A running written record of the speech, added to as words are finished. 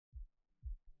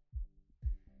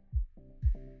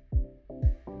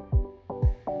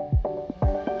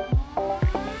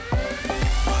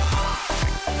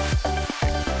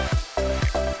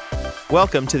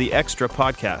Welcome to the Extra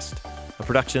Podcast, a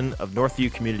production of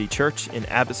Northview Community Church in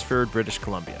Abbotsford, British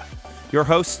Columbia. Your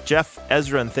hosts, Jeff,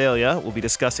 Ezra, and Thalia, will be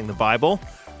discussing the Bible,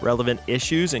 relevant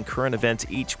issues, and current events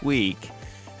each week.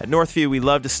 At Northview, we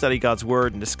love to study God's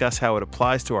Word and discuss how it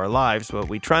applies to our lives, but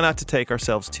we try not to take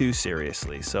ourselves too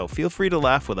seriously. So feel free to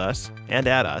laugh with us and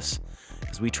at us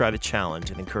as we try to challenge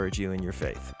and encourage you in your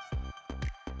faith.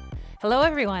 Hello,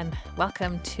 everyone.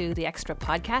 Welcome to the Extra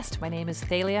Podcast. My name is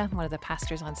Thalia, one of the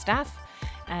pastors on staff,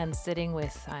 and sitting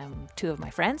with two of my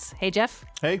friends. Hey, Jeff.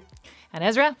 Hey. And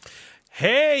Ezra.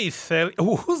 Hey, Thalia.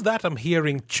 Who's that I'm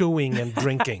hearing chewing and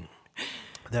drinking?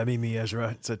 That'd be me, Ezra.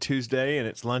 It's a Tuesday, and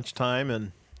it's lunchtime,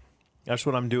 and that's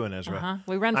what I'm doing, Ezra.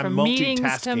 We run from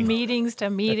meetings to meetings to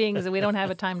meetings, and we don't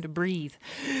have a time to breathe.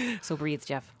 So breathe,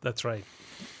 Jeff. That's right.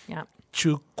 Yeah.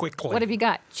 Chew quickly. What have you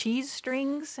got? Cheese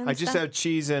strings and I just have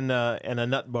cheese and a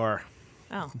nut bar.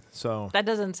 Oh, So, that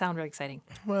doesn't sound very exciting.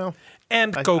 well,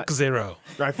 And Coke Zero.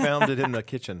 I found it in the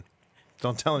kitchen.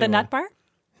 Don't tell The anyone. nut bar?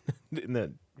 In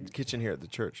the kitchen here at the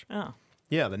church. Oh,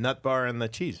 Yeah, the nut bar and the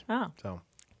cheese. oh, So,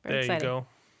 very There exciting. you go.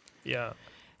 Yeah.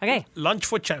 Okay, Lunch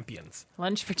for champions.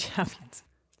 lunch for champions.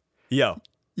 yo.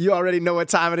 You already know what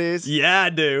time it is. Yeah, I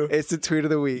do. It's the tweet of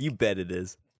the week. You bet it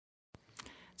is.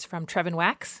 It's from Trevin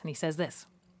Wax, and he says this.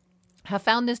 Have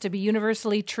found this to be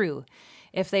universally true.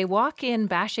 If they walk in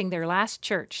bashing their last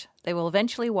church, they will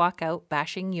eventually walk out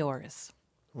bashing yours.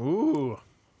 Ooh.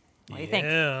 What do you think?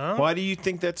 Yeah. Why do you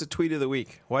think that's a tweet of the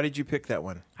week? Why did you pick that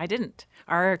one? I didn't.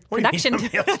 Our What do you production mean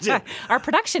nobody else did? our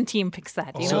production team picks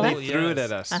that. Do you So know they that? threw it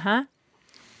yes. at us. Uh-huh.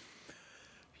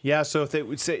 Yeah, so if they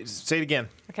would say it again.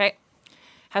 Okay.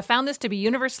 Have found this to be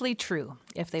universally true.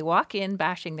 If they walk in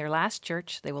bashing their last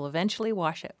church, they will eventually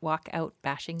walk out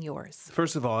bashing yours.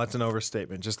 First of all, that's an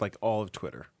overstatement, just like all of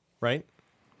Twitter, right?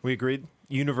 We agreed?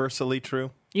 Universally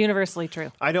true? Universally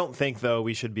true. I don't think, though,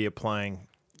 we should be applying.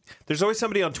 There's always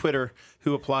somebody on Twitter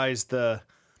who applies the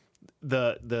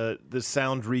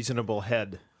sound reasonable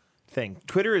head thing.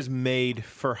 Twitter is made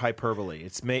for hyperbole.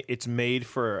 It's made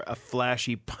for a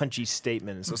flashy, punchy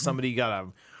statement. So somebody I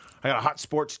got a hot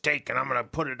sports take, and I'm going to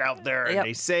put it out there, and Yep.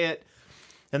 they say it.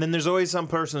 And then there's always some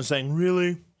person saying,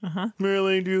 really?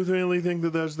 Really? Do you really think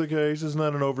that that's the case? Isn't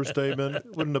that an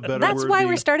overstatement? Wouldn't a better That's word why be?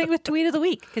 we're starting with tweet of the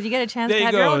week, because you get a chance There to you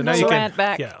have your go. own Now you little can. rant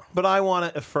back. Yeah. But I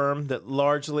want to affirm that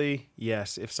largely,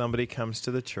 yes, if somebody comes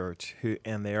to the church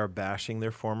and they are bashing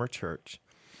their former church,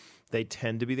 they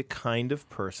tend to be the kind of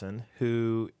person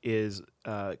who is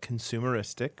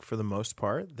consumeristic for the most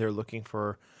part. They're looking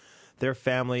for their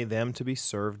family, them to be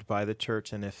served by the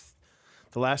church. And if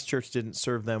the last church didn't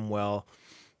serve them well,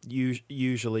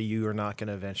 usually you are not going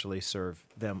to eventually serve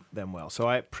them well. So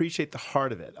I appreciate the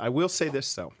heart of it. I will say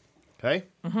this, though, okay?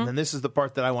 And then this is the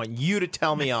part that I want you to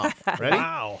tell me off. Ready?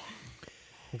 Wow.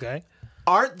 Okay.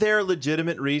 Aren't there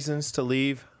legitimate reasons to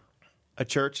leave a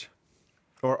church,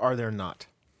 or are there not?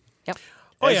 Yep.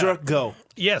 Oh, yeah. Ezra, go.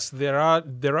 Yes, there are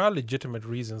legitimate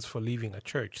reasons for leaving a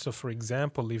church. So, for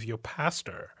example, if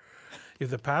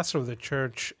the pastor of the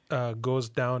church goes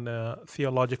down a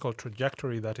theological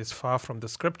trajectory that is far from the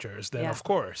scriptures, then Yeah. of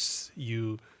course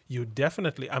you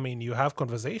definitely, you have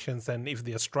conversations, and if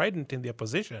they're strident in their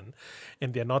position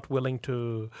and they're not willing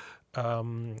to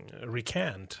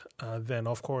recant, then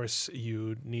of course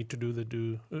you need to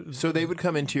do So they would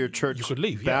come into your church You could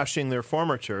leave, yeah. bashing their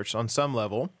former church on some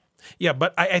level. Yeah,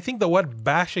 but I think the word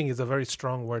bashing is a very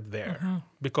strong word there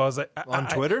because On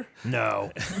Twitter?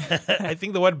 No. I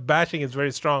think the word bashing is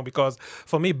very strong because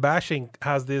for me, bashing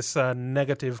has this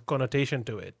negative connotation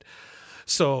to it.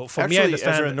 So for me, I Actually,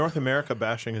 understand. Ezra, in North America,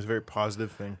 bashing is a very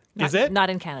positive thing. Is it? Not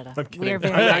in Canada. I'm kidding. We are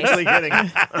very I'm nice. actually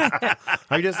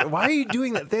kidding. Why are you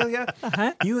doing that, Thalia?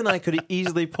 You and I could have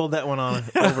easily pulled that one on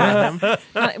over on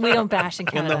him. We don't bash in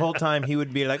And Canada. the whole time he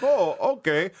would be like, oh,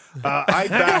 okay, I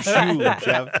bash you,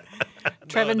 Jeff.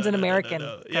 Trevin's an American.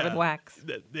 no. Trevin Yeah. Wax.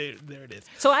 There it is.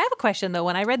 So I have a question, though.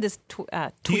 When I read this tweet...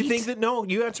 Do you think that, no,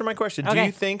 you answer my question. Do Okay.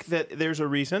 you think that there's a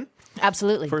reason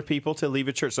Absolutely. for people to leave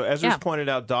a church? So Ezra's Yeah. pointed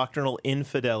out doctrinal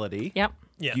infidelity. Yep.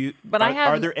 Yeah. But I have-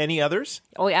 Are there any others?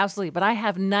 Oh, absolutely. But I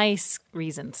have nice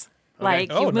reasons.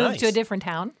 Like Oh, you moved to a nice. different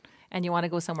town and you want to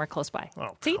go somewhere close by.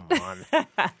 Oh, See? come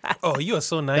on. Oh, you are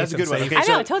so nice. That's a good and one. safe. Okay, I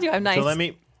know, I told you I'm nice. So let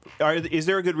me. Is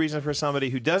there a good reason for somebody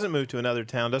who doesn't move to another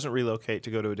town, doesn't relocate, to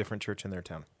go to a different church in their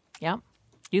town? Yeah.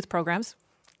 Youth programs.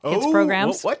 Kids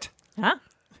programs. What? Huh?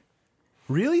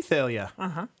 Really, Thalia?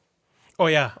 Oh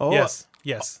yeah. Oh, yes.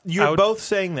 Yes. You're I would, both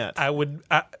saying that. I would.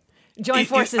 Join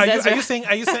forces, Are Ezra.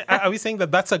 are we saying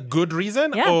that that's a good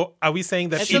reason, Yeah. or are we saying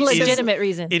that It's a legitimate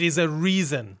reason. It is a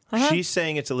reason. She's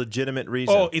saying it's a legitimate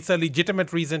reason. Oh, it's a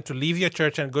legitimate reason to leave your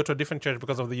church and go to a different church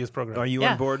because of the youth program. Are you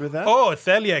Yeah. on board with that? Oh,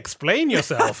 Thalia, explain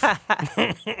yourself.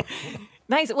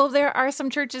 Nice. Well, there are some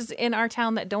churches in our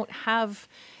town that don't have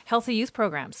healthy youth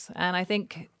programs. And I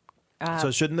think,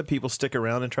 So shouldn't the people stick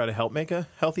around and try to help make a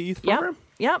healthy youth yeah, program?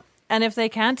 yeah. And if they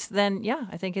can't, then yeah,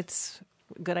 I think it's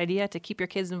a good idea to keep your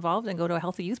kids involved and go to a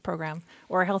healthy youth program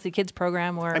or a healthy kids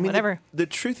program or whatever. The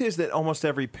truth is that almost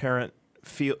every parent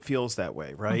feels that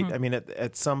way, right? Mm-hmm. I mean,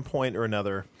 at some point or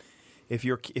another, if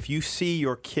you see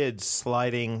your kids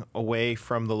sliding away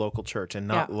from the local church and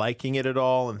not Yeah. liking it at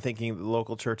all and thinking the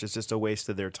local church is just a waste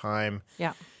of their time,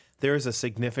 Yeah. there is a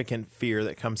significant fear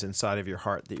that comes inside of your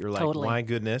heart that you're like, Totally. my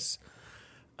goodness,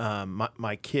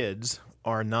 my kids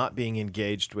are not being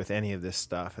engaged with any of this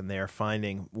stuff, and they are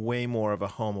finding way more of a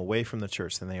home away from the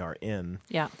church than they are in.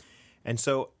 Yeah. And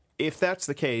so if that's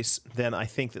the case, then I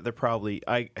think that they're probably,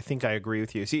 I think I agree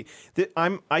with you. See,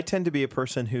 I tend to be a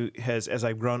person who has, as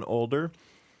I've grown older,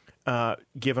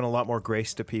 given a lot more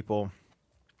grace to people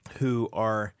who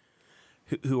are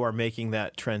making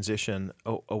that transition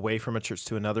away from a church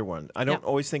to another one. I don't Yeah.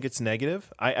 always think it's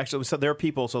negative. So there are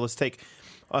people, so let's take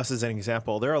us as an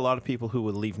example. There are a lot of people who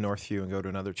would leave Northview and go to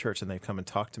another church, and they come and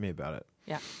talk to me about it.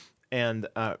 Yeah. And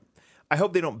I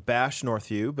hope they don't bash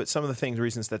Northview, but some of the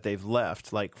reasons that they've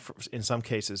left, like in some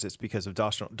cases, it's because of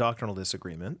doctrinal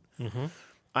disagreement. Mm-hmm.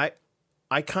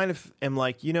 I kind of am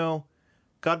like,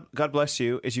 God bless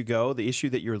you as you go. The issue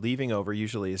that you're leaving over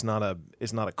usually is not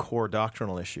a core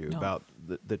doctrinal issue about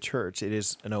the church. It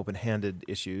is an open-handed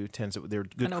issue. They're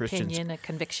good An Christians. opinion, a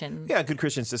conviction. Yeah, good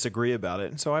Christians disagree about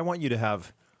it, and so I want you to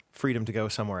have freedom to go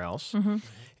somewhere else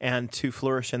and to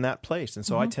flourish in that place. And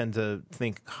so I tend to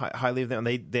think highly of them.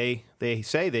 They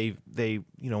say they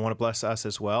want to bless us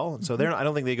as well, and so I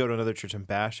don't think they go to another church and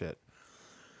bash it.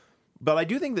 But I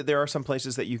do think that there are some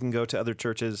places that you can go to other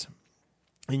churches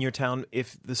in your town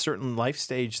if the certain life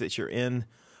stage that you're in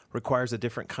requires a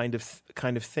different kind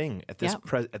of thing at this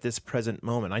at this present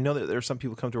moment. I know that there are some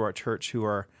people who come to our church who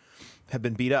have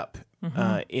been beat up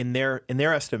in their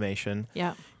estimation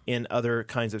Yeah. in other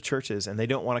kinds of churches, and they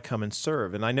don't want to come and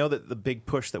serve. And I know that the big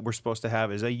push that we're supposed to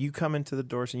have is that you come into the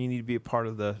doors and you need to be a part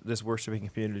of this worshiping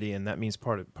community, and that means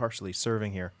partially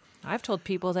serving here. I've told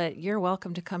people that you're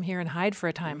welcome to come here and hide for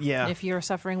a time. Yeah. If you're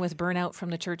suffering with burnout from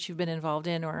the church you've been involved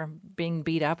in or being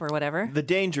beat up or whatever. The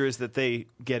danger is that they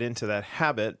get into that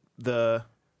habit.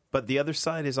 But the other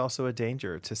side is also a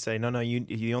danger to say, no,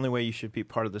 the only way you should be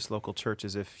part of this local church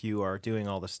is if you are doing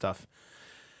all this stuff.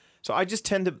 So I just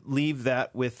tend to leave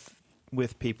that with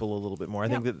people a little bit more. I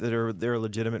think that there are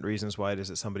legitimate reasons why it is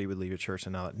that somebody would leave a church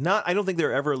and not. I don't think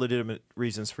there are ever legitimate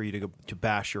reasons for you to go to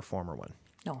bash your former one.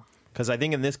 No. Because I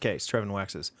think in this case, Trevin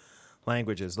Wax's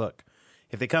language is, look,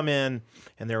 if they come in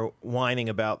and they're whining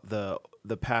about the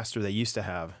pastor they used to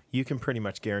have, you can pretty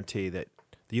much guarantee that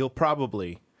you'll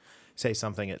probably say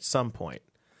something at some point.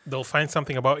 They'll find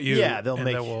something about you. Yeah, they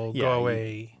will go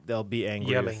away. They'll be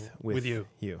angry yelling with you.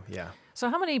 Yeah. So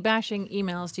how many bashing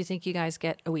emails do you think you guys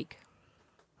get a week?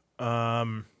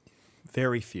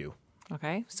 Very few.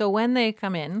 Okay. So when they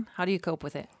come in, how do you cope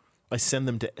with it? I send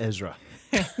them to Ezra.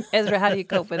 Ezra, how do you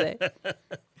cope with it?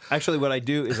 Actually, what I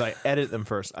do is I edit them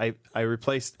first. I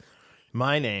replaced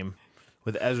my name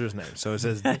with Ezra's name. So it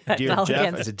says, Dear All Jeff,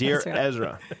 against it's Dear Ezra.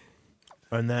 Ezra.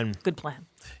 And then Good plan.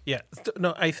 Yeah.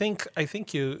 No, I think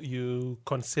you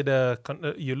consider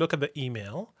you look at the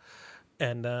email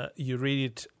and you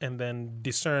read it and then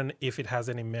discern if it has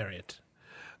any merit,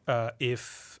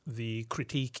 if the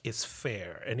critique is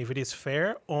fair, and if it is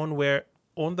fair,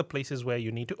 own the places where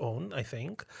you need to own. I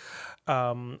think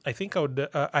I would.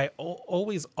 I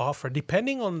always offer,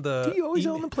 depending on the. do you always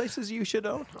own the places you should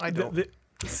own? I don't.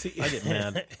 See, I get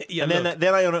mad. yeah, And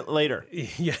then I own it later.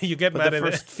 yeah, you get But mad the at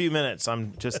first few minutes,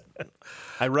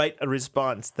 I write a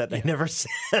response that I never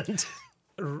sent.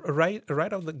 right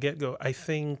off the get-go. I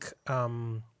think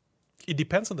it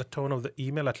depends on the tone of the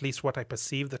email, at least what I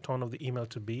perceive the tone of the email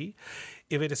to be.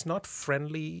 If it is not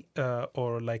friendly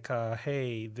or like,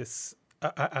 hey, this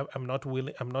I'm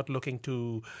not looking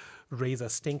to raise a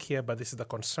stink here, but this is the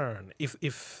concern.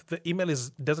 If the email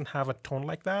doesn't have a tone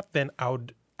like that, then I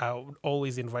would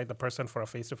always invite the person for a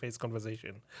face-to-face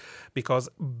conversation, because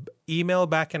email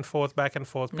back and forth,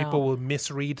 people will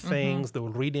misread things, they will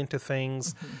read into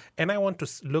things, and I want to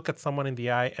look at someone in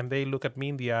the eye, and they look at me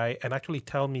in the eye and actually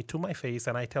tell me to my face,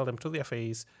 and I tell them to their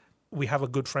face, we have a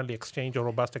good friendly exchange or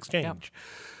robust exchange. Yep.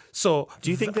 So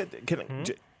do you think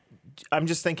that I'm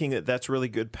just thinking that that's really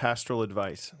good pastoral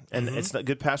advice, and it's not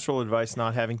good pastoral advice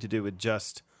not having to do with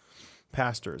just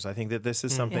pastors. I think that this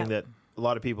is something Yeah. that a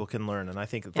lot of people can learn. And I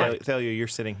think, Yeah. Thalia, you're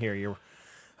sitting here, you're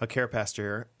a care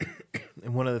pastor here.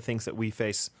 And one of the things that we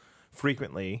face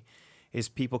frequently is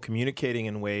people communicating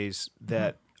in ways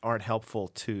that aren't helpful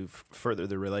to further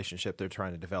the relationship they're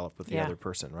trying to develop with the Yeah. other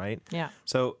person, right? Yeah.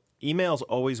 So email's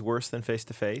always worse than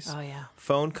face-to-face. Oh, yeah.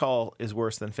 Phone call is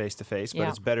worse than face-to-face, but Yeah.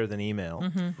 it's better than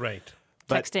email. Right.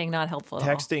 But Texting not helpful at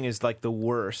all. texting is like the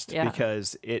worst Yeah.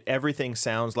 because everything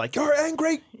sounds like you're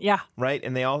angry, Yeah. right?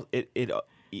 And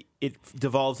it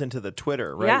devolves into the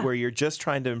Twitter, right? Yeah. Where you're just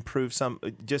trying to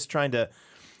just trying to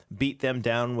beat them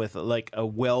down with like a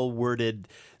well-worded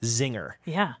zinger.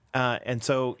 Yeah. And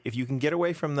so if you can get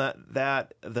away from the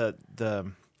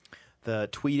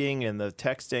tweeting and the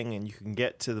texting, and you can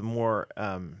get to the more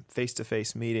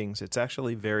face-to-face meetings, it's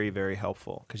actually very, very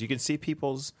helpful because you can see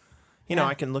people's, Yeah.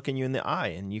 I can look in you in the eye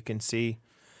and you can see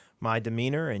my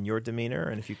demeanor and your demeanor.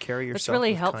 And if you carry yourself What's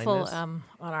really with helpful kindness,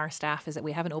 on our staff is that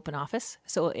we have an open office.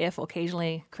 So if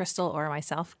occasionally Crystal or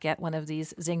myself get one of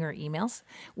these zinger emails,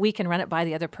 we can run it by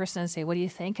the other person and say, what do you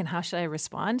think and how should I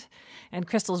respond? And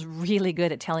Crystal's really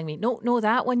good at telling me, no,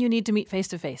 that one you need to meet face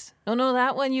to face. No,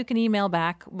 that one you can email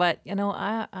back. But, I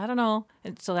don't know.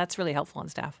 And so that's really helpful on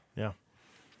staff. yeah.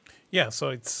 Yeah, so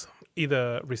it's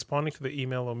either responding to the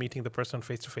email or meeting the person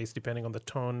face-to-face, depending on the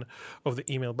tone of the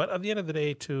email. But at the end of the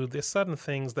day, too, there's certain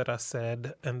things that are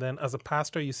said, and then as a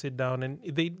pastor, you sit down, and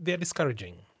they're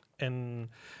discouraging. And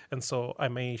so I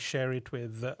may share it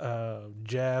with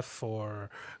Jeff or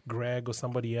Greg or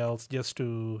somebody else just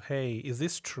to, hey, is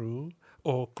this true?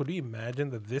 Or could you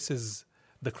imagine that this is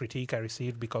the critique I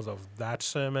received because of that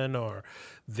sermon or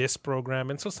this program?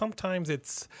 And so sometimes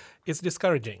it's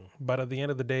discouraging. But at the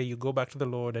end of the day, you go back to the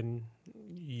Lord and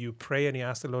you pray and you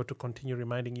ask the Lord to continue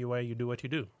reminding you why you do what you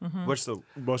do. What's the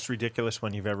most ridiculous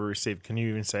one you've ever received? Can you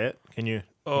even say it? Can you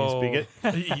speak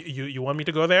it? You want me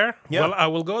to go there? Yeah. Well, I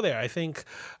will go there. I think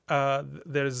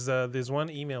there's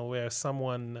one email where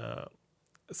someone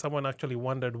actually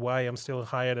wondered why I'm still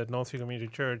hired at Northview Community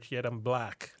Church, yet I'm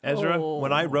black. Ezra, Oh.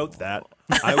 when I wrote that,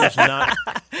 I was not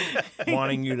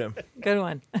wanting you to. Good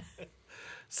one.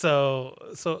 So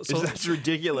That's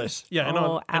ridiculous. yeah,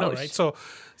 Oh, I know, ouch. right?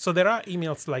 So there are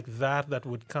emails like that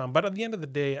would come, but at the end of the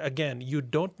day, again, you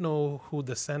don't know who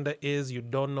the sender is, you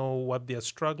don't know what they're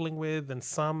struggling with, and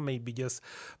some may be just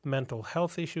mental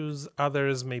health issues,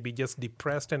 others may be just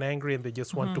depressed and angry, and they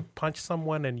just want to punch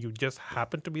someone, and you just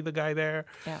happen to be the guy there.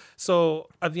 Yeah. So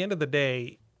at the end of the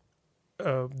day,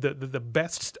 the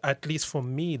best, at least for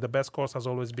me, the best course has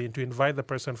always been to invite the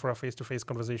person for a face-to-face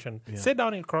conversation. Sit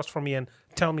down across from me and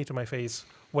tell me to my face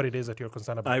what it is that you're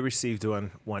concerned about. I received one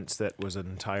once that was it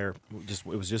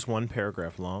was just one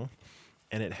paragraph long,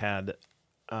 and it had,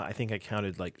 I think I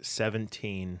counted like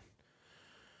 17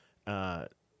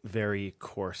 very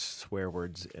coarse swear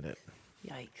words in it,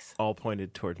 Yikes. all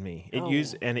pointed toward me. It Oh.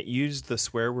 used the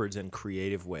swear words in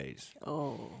creative ways.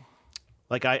 Oh.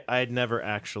 Like I had never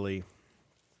actually,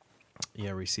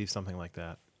 received something like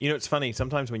that. It's funny.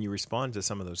 Sometimes when you respond to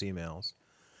some of those emails,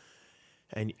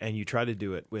 and you try to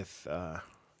do it with,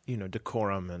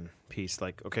 decorum and peace.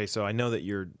 Like, okay, so I know that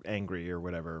you're angry or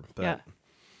whatever, but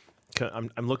Yeah.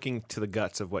 I'm looking to the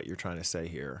guts of what you're trying to say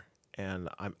here, and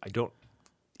I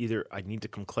need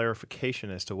some clarification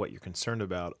as to what you're concerned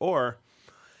about, or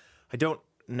I don't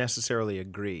necessarily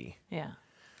agree. Yeah.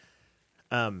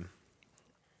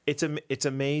 It's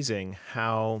amazing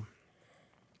how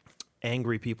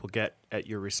angry people get at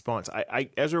your response.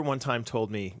 Ezra one time told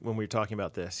me when we were talking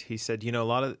about this, he said, a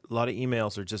lot of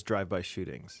emails are just drive-by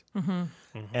shootings.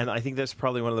 And I think that's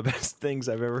probably one of the best things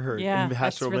I've ever heard Yeah, in that's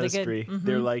pastoral really good. ministry.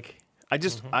 They're like, I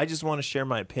just want to share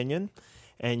my opinion,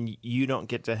 and you don't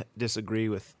get to disagree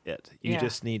with it. You Yeah.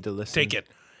 just need to listen. Take it.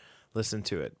 Listen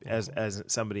to it as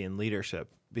somebody in leadership,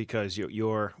 because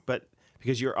you're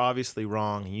obviously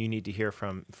wrong. You need to hear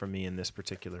from me in this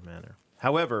particular manner.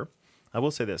 However, I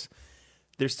will say this: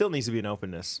 there still needs to be an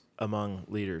openness among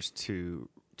leaders to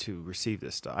receive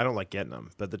this stuff. I don't like getting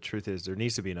them, but the truth is there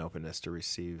needs to be an openness to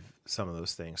receive some of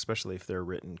those things, especially if they're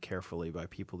written carefully by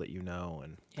people that you know.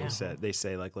 And Yeah. they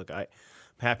say like, look, I'm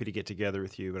happy to get together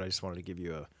with you, but I just wanted to give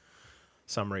you a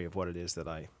summary of what it is that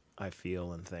I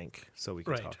feel and think, so we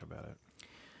can Right. talk about it.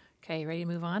 Okay, ready to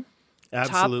move on?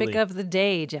 Absolutely. Topic of the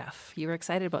day, Jeff. You were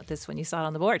excited about this when you saw it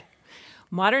on the board.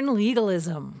 Modern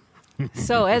legalism.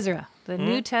 So, Ezra, the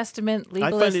New Testament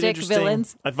legalistic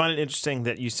villains. I find it interesting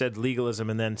that you said legalism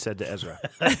and then said to Ezra.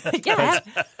 Yeah.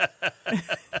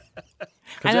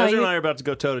 Because know, Ezra you- and I are about to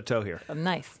go toe-to-toe here.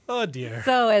 Nice. Oh, dear.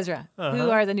 So, Ezra, who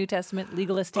are the New Testament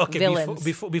legalistic Okay, villains?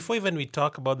 before even we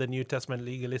talk about the New Testament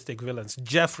legalistic villains,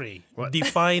 Jeffrey,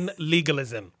 define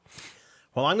legalism.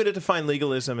 Well, I'm going to define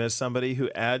legalism as somebody who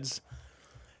adds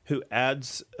to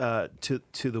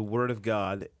the Word of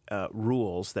God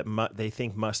rules that they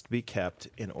think must be kept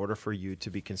in order for you to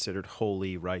be considered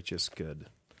holy, righteous, good.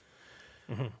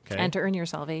 Mm-hmm. Okay? And to earn your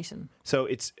salvation. So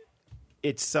it's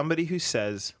somebody who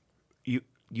says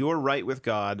you're right with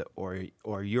God or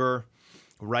you're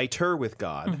righter with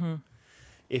God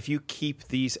if you keep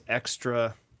these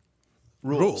extra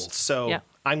rules. So Yeah.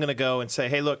 I'm going to go and say,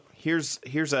 hey, look, here's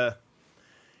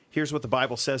what the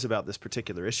Bible says about this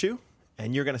particular issue.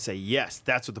 And you're going to say, yes,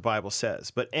 that's what the Bible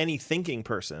says. But any thinking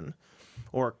person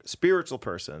or spiritual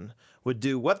person would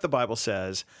do what the Bible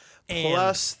says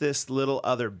plus this little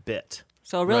other bit.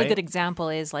 So a really Right? good example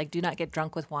is like, do not get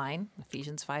drunk with wine,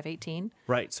 Ephesians 5:18.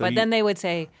 Right. So But then they would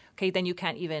say, okay, then you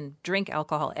can't even drink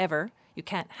alcohol ever. You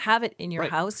can't have it in your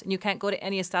Right. house, and you can't go to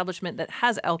any establishment that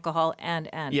has alcohol and.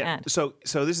 So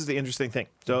this is the interesting thing.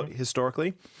 So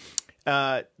historically,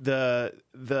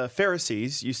 the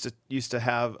Pharisees used to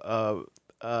have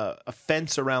a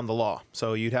fence around the law.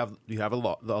 So you'd have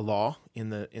the law in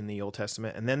the Old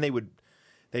Testament, and then they would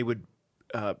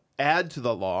add to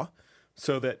the law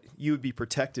so that you would be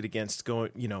protected against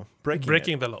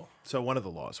breaking the law. So one of the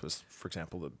laws was, for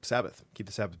example, the Sabbath. Keep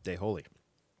the Sabbath day holy.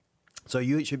 So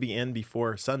you should be in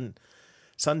before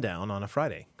sundown on a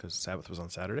Friday, because Sabbath was on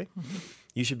Saturday.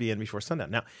 You should be in before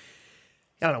sundown. Now,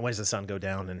 I don't know, when does the sun go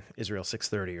down in Israel?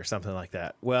 6:30 or something like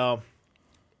that. Well,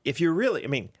 if you're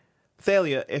really,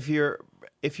 Thalia, if you're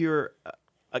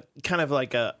kind of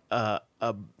like a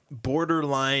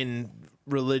borderline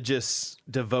religious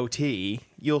devotee,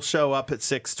 you'll show up at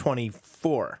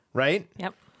 6:24, right?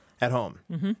 Yep. At home.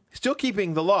 Still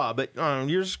keeping the law, but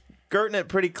you're skirting it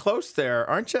pretty close there,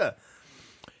 aren't you?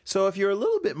 So if you're a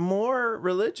little bit more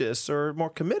religious or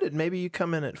more committed, maybe you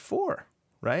come in at 4,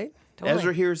 right? Totally.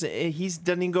 Ezra hears he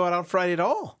doesn't even go out on Friday at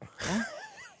all.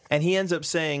 And he ends up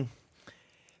saying,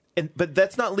 but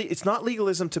that's not it's not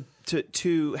legalism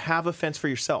to have a fence for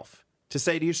yourself, to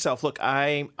say to yourself, look,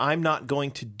 I'm not going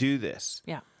to do this.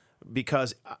 Yeah.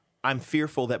 Because I'm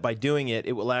fearful that by doing it,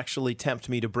 it will actually tempt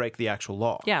me to break the actual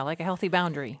law. Yeah, like a healthy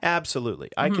boundary. Absolutely.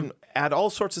 I can add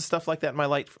all sorts of stuff like that in my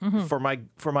life for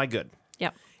my good.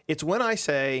 Yep. It's when I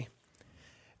say,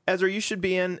 Ezra, you should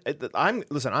be in. I'm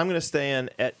going to stay in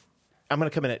at. I'm going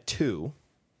to come in at 2.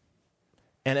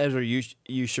 And Ezra,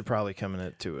 you should probably come in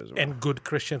at 2 as well. And good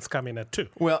Christians come in at 2.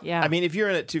 Well, Yeah. if you're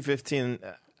in at 2:15,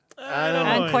 I don't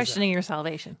know. And questioning your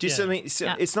salvation. Do you see what I mean?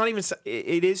 So it's not even.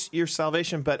 It is your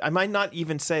salvation, but I might not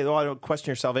even say, "Oh, I don't question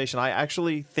your salvation." I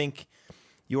actually think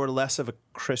you're less of a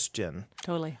Christian.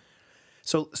 Totally.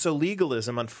 So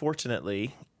legalism,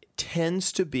 unfortunately,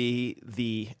 tends to be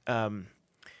the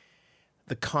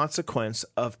consequence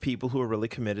of people who are really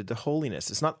committed to holiness.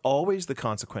 It's not always the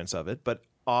consequence of it, but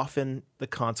often the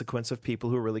consequence of people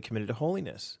who are really committed to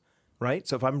holiness, right?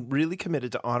 So if I'm really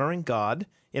committed to honoring God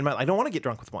in my life, I don't want to get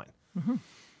drunk with wine.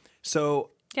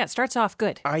 So Yeah, it starts off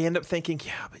good. I end up thinking,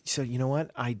 yeah, but so you know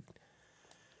what?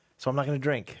 So I'm not going to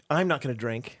drink. I'm not going to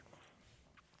drink.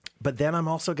 But then I'm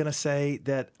also going to say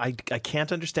that I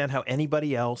can't understand how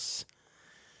anybody else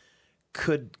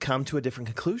could come to a different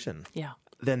conclusion Yeah.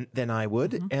 than I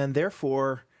would, and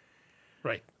therefore,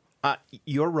 Right.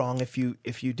 you're wrong if you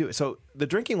do it. So the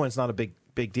drinking one's not a big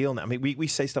deal now. We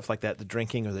say stuff like that, the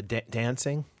drinking or the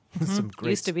dancing. Some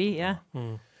great, Used to be, yeah.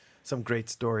 some great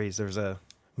stories. There's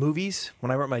movies.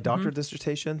 When I wrote my doctorate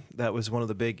dissertation, that was one of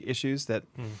the big issues that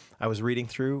I was reading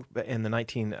through in the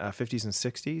 1950s and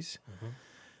 60s.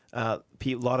 A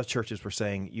lot of churches were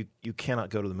saying you cannot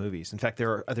go to the movies. In fact,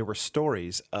 there were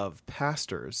stories of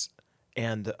pastors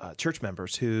and church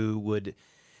members who would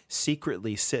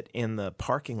secretly sit in the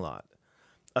parking lot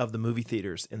of the movie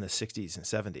theaters in the 60s and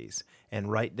 70s and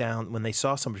write down, when they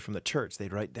saw somebody from the church,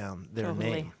 they'd write down their Totally.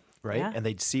 name, right? Yeah. And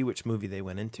they'd see which movie they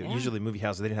went into. Yeah. Usually movie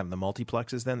houses, they didn't have the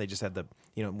multiplexes then. They just had the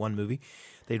one movie.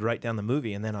 They'd write down the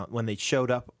movie, and then when they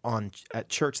showed up at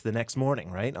church the next morning,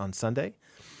 right, on Sunday,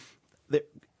 the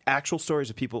actual stories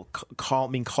of people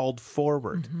being called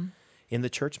forward in the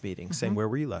church meeting saying, where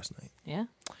were you last night? Yeah.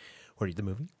 Were you at the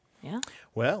movie? Yeah.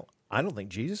 Well, I don't think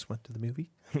Jesus went to the movie,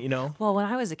 Well, when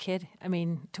I was a kid,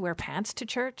 to wear pants to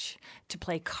church, to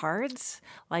play cards,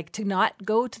 like to not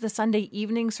go to the Sunday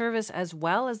evening service as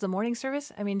well as the morning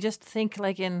service. Just think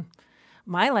like in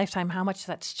my lifetime, how much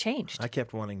that's changed. I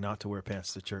kept wanting not to wear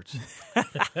pants to church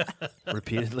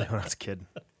repeatedly when I was a kid.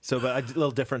 So, but a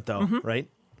little different though, right?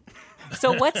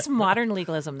 So what's modern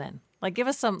legalism then? Like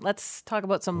let's talk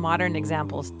about some modern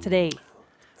examples today.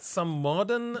 Some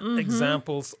modern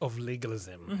examples of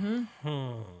legalism.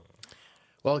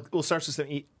 Well, we'll start with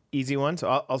some easy ones.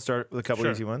 I'll start with a couple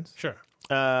Sure. easy ones. Sure.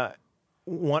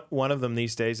 one of them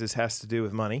these days has to do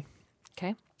with money.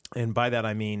 Okay. And by that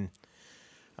I mean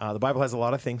the Bible has a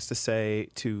lot of things to say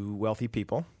to wealthy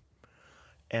people.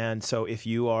 And so if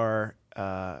you are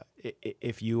a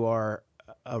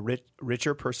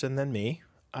richer person than me,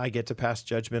 I get to pass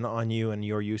judgment on you and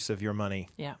your use of your money.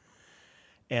 Yeah.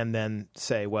 And then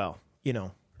say, well,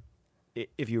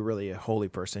 if you're really a holy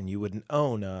person, you wouldn't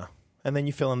own and then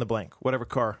you fill in the blank, whatever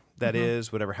car that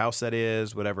is, whatever house that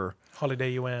is, whatever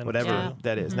holiday you went, whatever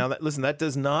that is. Now, listen, that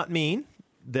does not mean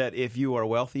that if you are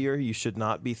wealthier, you should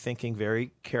not be thinking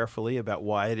very carefully about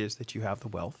why it is that you have the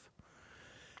wealth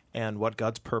and what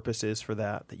God's purpose is for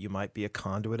that you might be a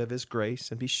conduit of his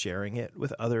grace and be sharing it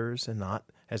with others and not,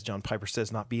 as John Piper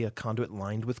says, not be a conduit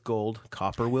lined with gold.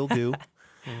 Copper will do,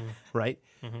 right?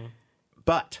 Mm-hmm.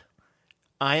 But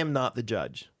I am not the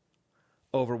judge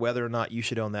over whether or not you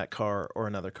should own that car or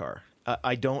another car.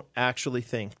 I don't actually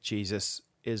think Jesus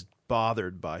is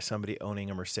bothered by somebody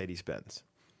owning a Mercedes-Benz.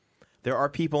 There are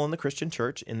people in the Christian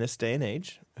church in this day and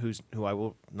age who I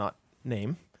will not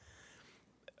name,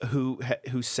 who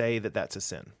say that that's a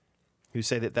sin, who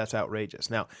say that that's outrageous.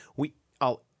 Now,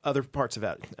 other parts of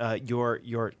that.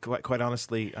 You're quite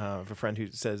honestly a friend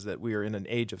who says that we are in an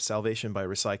age of salvation by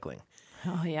recycling.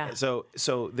 Oh yeah. So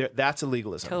that's a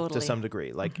legalism Totally. to some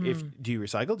degree. Like, do you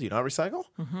recycle? Do you not recycle?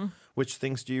 Which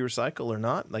things do you recycle or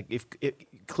not? Like,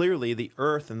 clearly the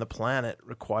earth and the planet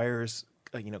requires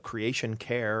creation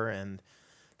care, and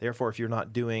therefore, if you're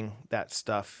not doing that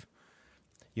stuff,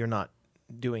 you're not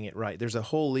doing it right. There's a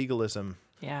whole legalism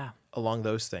along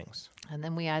those things. And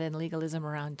then we add in legalism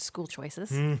around school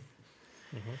choices.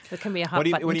 It can be a hot What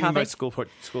do button you mean by topic.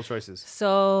 school choices?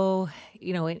 So,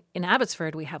 in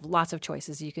Abbotsford, we have lots of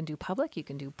choices. You can do public, you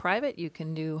can do private, you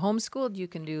can do homeschooled, you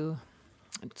can do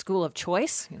school of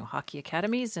choice, hockey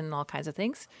academies and all kinds of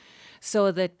things.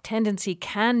 So the tendency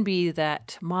can be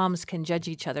that moms can judge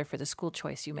each other for the school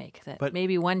choice you make. That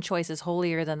maybe one choice is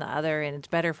holier than the other, and it's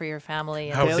better for your family,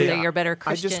 and How so dare you're better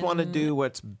Christian. I just want to do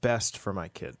what's best for my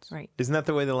kids. Right. Isn't that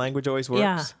the way the language always works?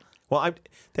 Yeah. Well,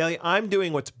 I'm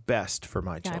doing what's best for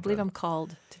my children. I believe I'm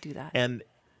called to do that. And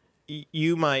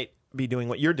you might be doing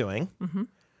what you're doing,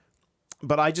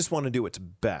 but I just want to do what's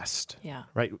best. Yeah.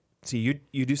 Right? So you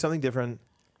do something different,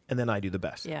 and then I do the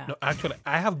best. Yeah. No, actually,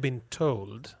 I have been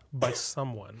told by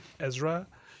someone, Ezra,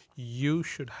 you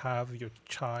should have your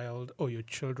child or your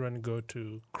children go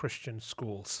to Christian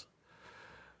schools,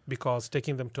 because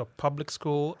taking them to a public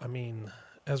school,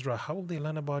 Ezra, how will they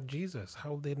learn about Jesus?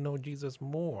 How will they know Jesus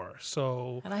more?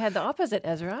 So, And I had the opposite,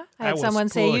 Ezra. I I had was someone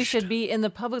say you pushed. should be in the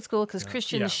public school because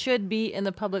Christians should be in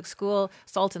the public school,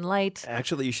 salt and light.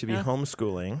 Actually, you should be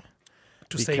homeschooling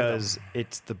to save them. because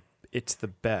it's the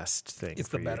best thing It's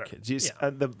for the your better. kids. Yeah.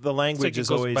 The language it is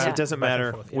goes always, back- it doesn't back and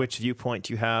matter forth, yeah. which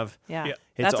viewpoint you have. Yeah. Yeah.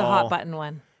 That's a all- hot button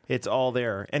one. It's all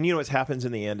there. And what happens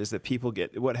in the end is that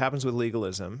what happens with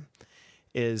legalism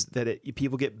is that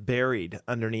people get buried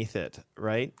underneath it,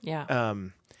 right? Yeah.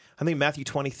 I think Matthew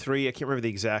 23, I can't remember the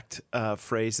exact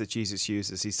phrase that Jesus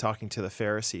uses. He's talking to the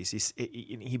Pharisees.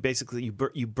 He basically,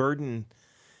 you burden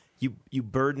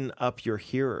up your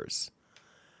hearers.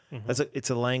 It's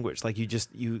a language. Like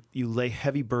you lay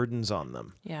heavy burdens on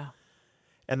them. Yeah.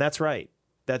 And that's right.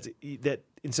 That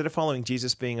instead of following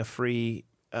Jesus being a free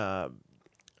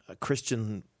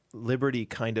Christian liberty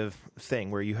kind of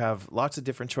thing where you have lots of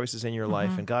different choices in your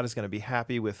life and God is going to be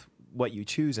happy with what you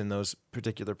choose in those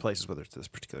particular places, whether it's this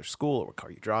particular school or what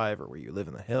car you drive or where you live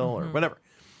in the hill or whatever.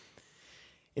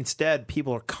 Instead,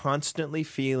 people are constantly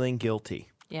feeling guilty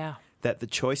Yeah. that the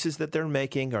choices that they're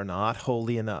making are not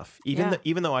holy enough.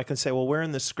 Even though I can say, well, where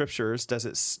in the scriptures does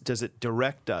it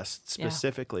direct us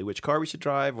specifically which car we should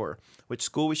drive or which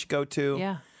school we should go to?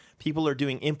 Yeah. People are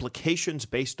doing implications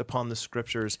based upon the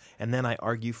scriptures, and then I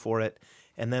argue for it,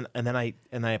 and then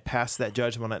I pass that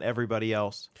judgment on everybody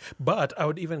else. But I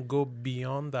would even go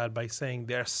beyond that by saying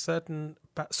there are certain.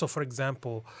 So, for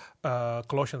example,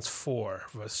 Colossians 4,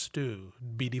 verse 2,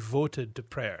 be devoted to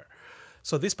prayer.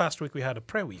 So this past week we had a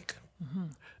prayer week.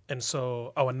 And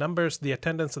so our numbers, the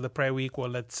attendance of the prayer week were,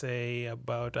 let's say,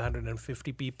 about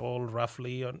 150 people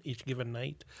roughly on each given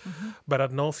night. But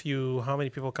at Northview, how many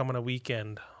people come on a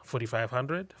weekend?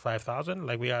 4,500, 5,000?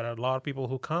 Like, we had a lot of people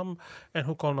who come and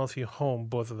who call Northview home,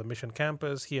 both at the Mission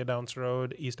Campus, here Downs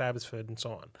Road, East Abbotsford, and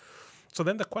so on. So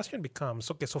then the question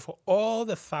becomes, okay, so for all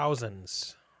the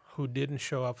thousands who didn't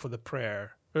show up for the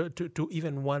prayer, to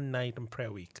even one night in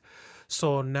prayer week,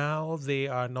 so now they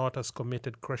are not as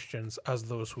committed Christians as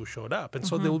those who showed up. And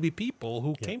so there will be people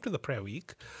who came to the prayer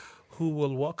week who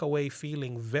will walk away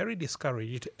feeling very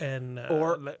discouraged and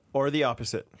Or the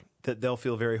opposite. that they'll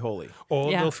feel very holy.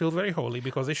 Or Yeah. they'll feel very holy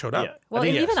because they showed up. Yeah. Well, I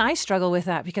think and even yes. I struggle with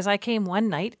that because I came one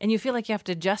night, and you feel like you have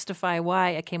to justify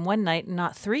why I came one night and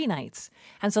not 3 nights.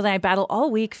 And so then I battle all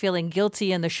week feeling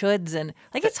guilty and the shoulds, and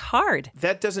like it's hard.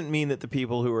 That doesn't mean that the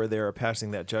people who are there are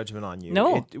passing that judgment on you.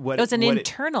 No, it was an what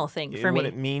internal thing for what me.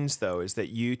 it means, though, is that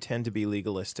you tend to be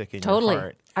legalistic in Totally. your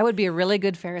heart. I would be a really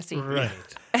good Pharisee. Right.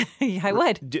 Yeah, I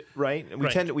would. Right? We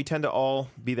Right. tend to all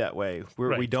be that way. We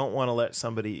Right. don't want to let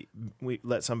somebody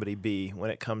be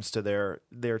when it comes to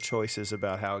their choices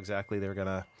about how exactly they're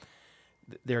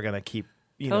gonna keep.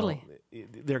 Totally.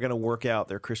 They're gonna work out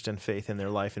their Christian faith in their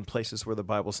life in places where the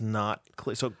Bible's not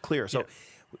so clear.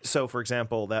 So for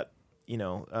example, that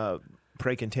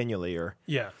pray continually, or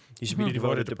Yeah. you should be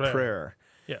devoted to prayer.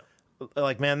 Yeah.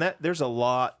 Like, man, there's a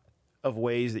lot of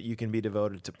ways that you can be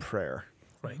devoted to prayer.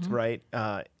 Right.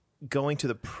 Right? Going to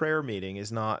the prayer meeting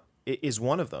is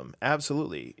one of them.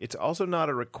 Absolutely. It's also not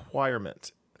a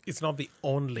requirement. It's not the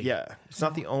only. Yeah, it's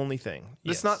not the only thing.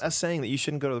 Yes. It's not us saying that you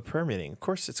shouldn't go to the prayer meeting. Of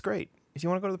course, it's great. If you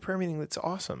want to go to the prayer meeting, that's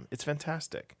awesome. It's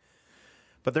fantastic.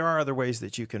 But there are other ways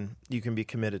that you can be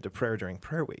committed to prayer during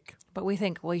prayer week. But we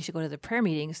think, well, you should go to the prayer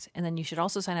meetings, and then you should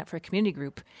also sign up for a community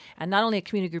group. And not only a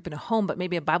community group in a home, but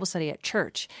maybe a Bible study at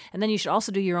church. And then you should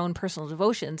also do your own personal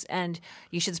devotions, and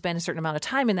you should spend a certain amount of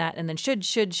time in that. And then should,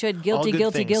 guilty, good guilty,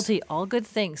 things. guilty, all good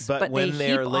things. But when they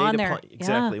they are heap laid on there. upon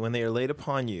exactly when they are laid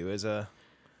upon you as a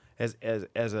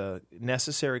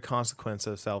necessary consequence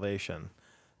of salvation,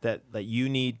 that you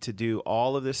need to do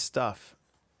all of this stuff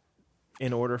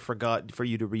in order for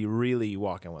you to be really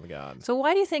walking with God. So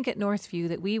why do you think at Northview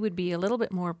that we would be a little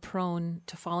bit more prone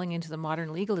to falling into the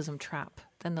modern legalism trap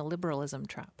than the liberalism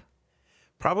trap?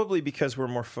 Probably because we're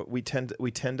more we tend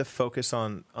to focus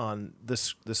on the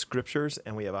scriptures,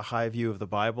 and we have a high view of the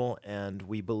Bible, and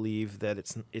we believe that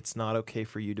it's not okay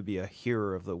for you to be a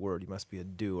hearer of the word. You must be a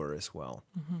doer as well.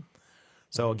 Mm-hmm.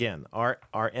 So again, our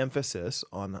emphasis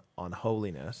on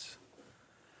holiness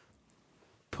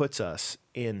puts us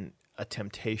in a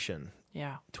temptation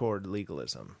Yeah. toward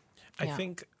legalism. I Yeah.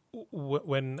 think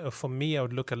when for me, I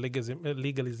would look at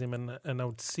legalism and I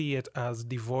would see it as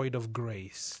devoid of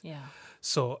grace. Yeah.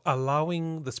 So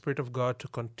allowing the Spirit of God to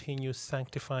continue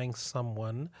sanctifying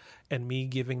someone and me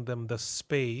giving them the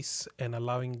space and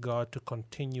allowing God to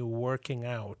continue working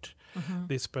out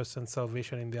this person's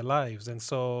salvation in their lives. And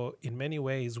so in many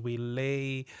ways, we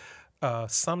lay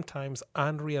sometimes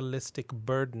unrealistic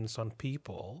burdens on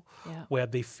people where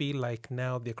they feel like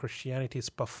now their Christianity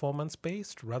is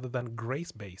performance-based rather than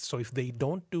grace-based. So if they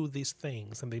don't do these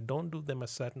things and they don't do them a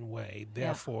certain way,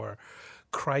 therefore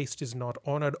Christ is not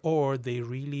honored, or they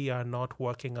really are not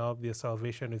working out their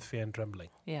salvation with fear and trembling.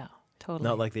 Yeah. Totally.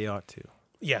 Not like they ought to.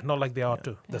 Yeah, not like they ought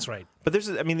to. That's right. But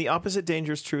the opposite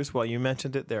danger is true as well. You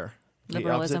mentioned it there. The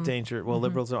Liberalism. opposite danger. Well,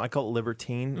 liberalism. I call it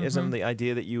libertinism. The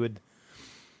idea that you would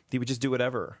just do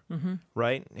whatever,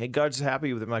 right? Hey, God's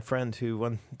happy with my friend who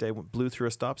one day blew through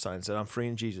a stop sign and said, "I'm free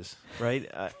in Jesus," right?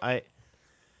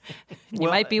 You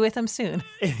might be with them soon.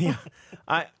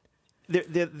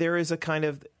 There is a kind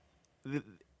of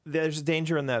there's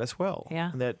danger in that as well.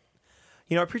 Yeah. That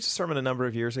I preached a sermon a number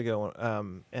of years ago,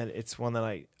 and it's one that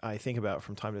I think about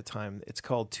from time to time. It's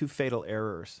called Two Fatal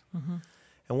Errors,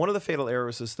 and one of the fatal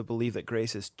errors is to believe that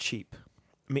grace is cheap.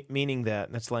 Meaning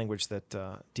that, that's language that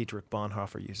Dietrich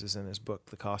Bonhoeffer uses in his book,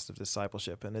 The Cost of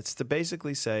Discipleship. And it's to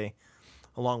basically say,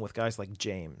 along with guys like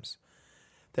James,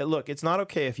 that look, it's not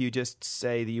okay if you just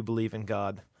say that you believe in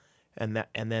God and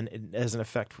then it doesn't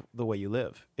affect the way you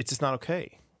live. It's just not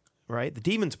okay, right? The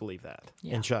demons believe that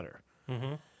and shudder.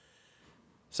 Mm-hmm.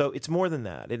 So it's more than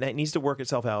that. It needs to work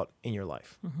itself out in your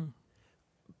life.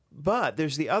 But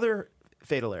there's the other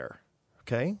fatal error,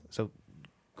 okay? So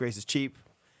grace is cheap.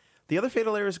 The other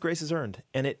fatal error is grace is earned,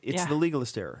 and it's the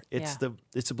legalist error. It's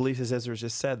the belief, as Ezra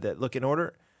just said, that look, in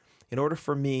order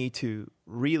for me to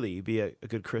really be a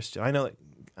good Christian, I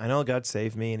know God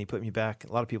saved me and He put me back.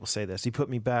 A lot of people say this. He put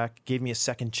me back, gave me a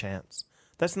second chance.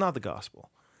 That's not the gospel.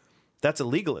 That's a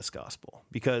legalist gospel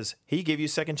because He gave you a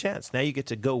second chance. Now you get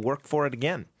to go work for it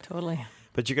again. Totally.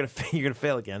 But you're gonna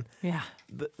fail again. Yeah.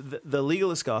 The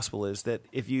legalist gospel is that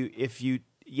if you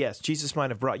yes, Jesus might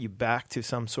have brought you back to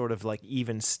some sort of like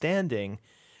even standing,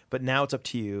 but now it's up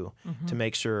to you to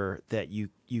make sure that you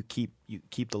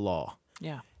keep the law.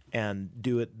 Yeah. And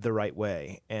do it the right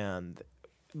way and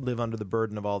live under the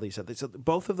burden of all these other. So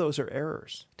both of those are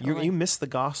errors. Totally. You miss the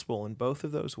gospel in both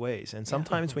of those ways. And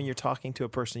sometimes when you're talking to a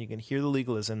person, you can hear the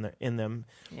legalism in them,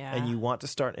 and you want to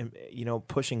start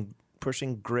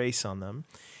pushing grace on them.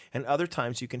 And other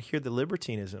times you can hear the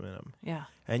libertinism in them. Yeah.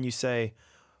 And you say,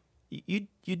 you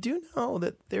do know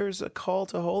that there's a call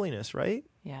to holiness, right?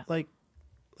 Yeah. Like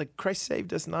like Christ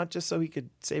saved us not just so he could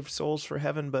save souls for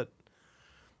heaven, but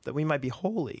that we might be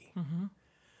holy. Mm-hmm.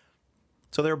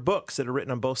 So there are books that are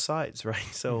written on both sides, right?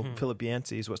 So Philip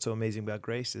Yancey's What's So Amazing About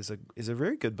Grace is a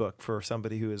very good book for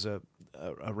somebody who is a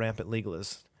rampant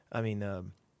legalist. I mean,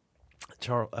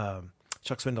 Chuck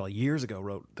Swindoll years ago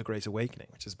wrote The Grace Awakening,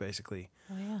 which is basically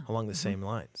along the same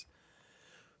lines.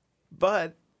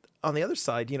 But on the other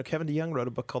side, Kevin DeYoung wrote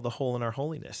a book called The Hole in Our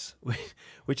Holiness,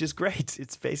 which is great.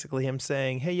 It's basically him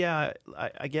saying, hey, yeah,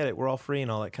 I get it. We're all free and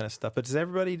all that kind of stuff. But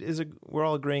we're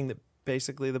all agreeing that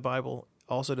basically the Bible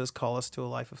also does call us to a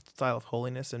lifestyle of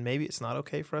holiness. And maybe it's not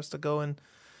okay for us to go and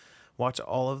watch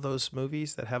all of those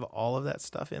movies that have all of that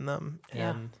stuff in them. Yeah.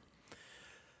 And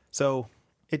so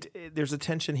there's a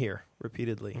tension here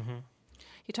repeatedly. Mm-hmm.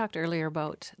 You talked earlier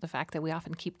about the fact that we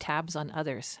often keep tabs on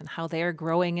others and how they're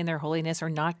growing in their holiness or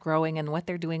not growing and what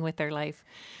they're doing with their life.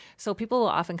 So people will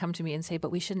often come to me and say,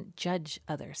 but we shouldn't judge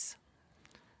others.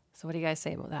 So what do you guys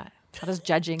say about that? How does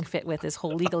judging fit with this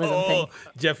whole legalism thing?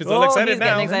 Jeff is all excited he's now.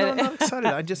 getting excited. No, I'm not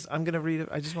excited. I just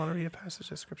want to read a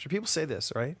passage of scripture. People say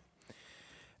this, right?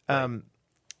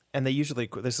 And they usually,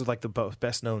 this is like the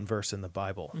best known verse in the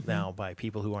Bible now by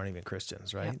people who aren't even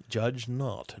Christians, right? Yep. Judge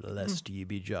not, lest ye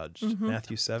be judged.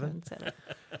 Matthew 7. That's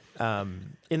it.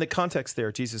 In the context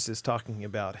there, Jesus is talking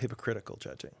about hypocritical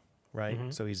judging,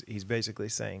 right? So he's basically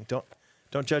saying,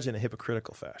 don't judge in a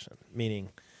hypocritical fashion, meaning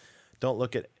don't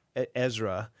look at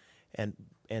Ezra and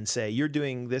say you're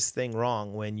doing this thing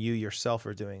wrong when you yourself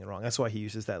are doing it wrong. That's why he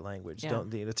uses that language. Yeah.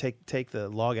 Don't take the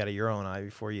log out of your own eye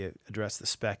before you address the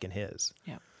speck in his.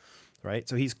 Yeah. Right?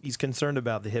 So he's concerned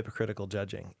about the hypocritical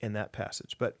judging in that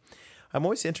passage. But I'm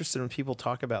always interested when people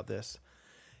talk about this.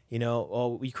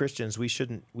 We Christians, we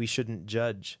shouldn't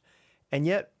judge. And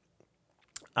yet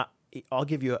I'll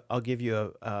give you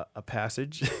a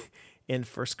passage in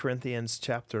 1 Corinthians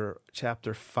chapter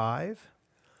 5.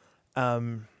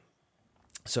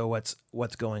 So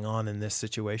what's going on in this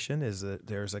situation is that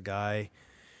there's a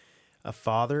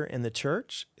father in the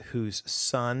church whose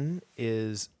son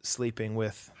is sleeping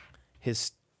with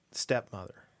his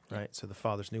stepmother, right? So the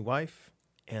father's new wife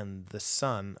and the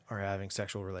son are having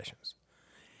sexual relations.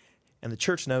 And the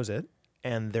church knows it,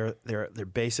 and they're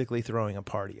basically throwing a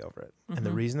party over it. And the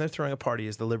reason they're throwing a party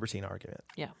is the libertine argument.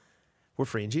 Yeah. We're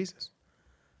free in Jesus.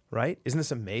 Right? Isn't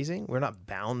this amazing? We're not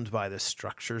bound by the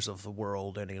structures of the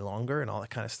world any longer and all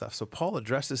that kind of stuff. So Paul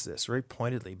addresses this very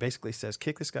pointedly. Basically says,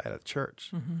 kick this guy out of the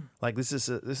church. Like this is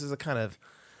the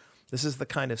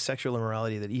kind of sexual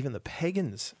immorality that even the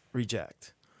pagans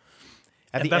reject.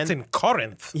 And that's in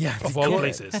Corinth, of all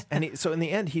places. And so in the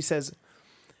end, he says,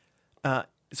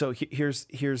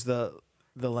 here's the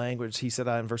language. He said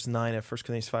in verse 9 of 1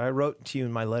 Corinthians 5, I wrote to you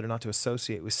in my letter not to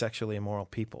associate with sexually immoral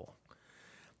people.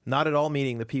 Not at all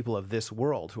meaning the people of this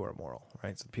world who are immoral,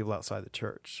 right? So the people outside the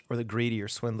church, or the greedy or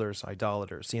swindlers,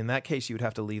 idolaters. See, in that case, you would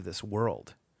have to leave this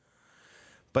world.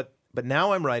 But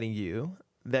now I'm writing you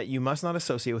that you must not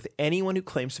associate with anyone who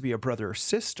claims to be a brother or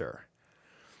sister,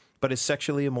 but is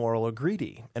sexually immoral or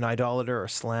greedy, an idolater or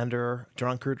slanderer,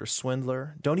 drunkard or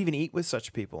swindler. Don't even eat with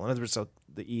such people. In other words, so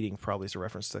the eating probably is a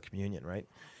reference to communion, right?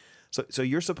 So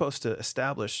you're supposed to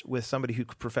establish with somebody who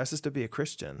professes to be a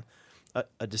Christian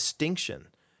a distinction.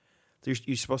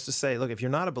 You're supposed to say, look, if you're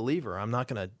not a believer, I'm not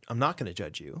gonna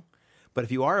judge you. But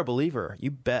if you are a believer, you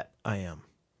bet I am.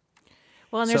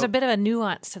 Well, and there's a bit of a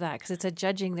nuance to that because it's a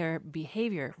judging their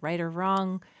behavior, right or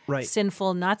wrong, right.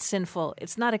 Sinful, not sinful.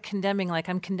 It's not a condemning, like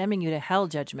I'm condemning you to hell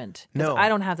judgment. No. I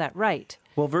don't have that right.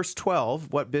 Well, verse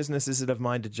 12, what business is it of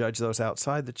mine to judge those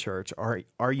outside the church?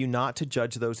 Are you not to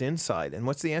judge those inside? And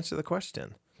what's the answer to the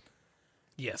question?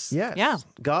 Yes. Yes. Yeah.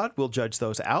 God will judge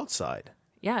those outside.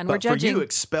 Yeah, and but we're judging. for you,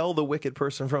 expel the wicked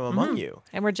person from among you.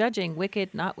 And we're judging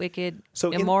wicked, not wicked, So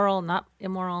immoral, not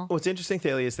immoral. What's interesting,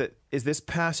 Thalia, is this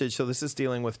passage, so this is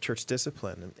dealing with church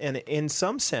discipline. And in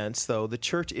some sense, though, the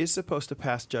church is supposed to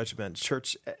pass judgment.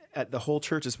 The whole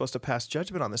church is supposed to pass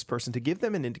judgment on this person to give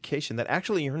them an indication that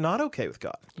actually you're not okay with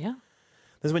God. Yeah.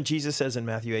 This is when Jesus says in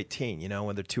Matthew 18,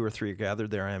 when there 2 or 3 are gathered,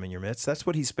 there I am in your midst. That's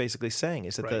what he's basically saying,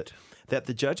 is that Right. that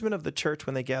the judgment of the church,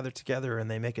 when they gather together and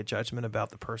they make a judgment about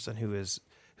the person who is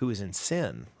in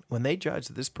sin, when they judge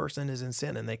that this person is in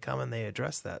sin and they come and they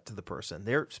address that to the person,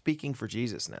 they're speaking for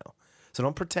Jesus now. So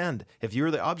don't pretend. If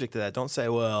you're the object of that, don't say,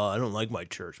 well, I don't like my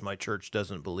church. My church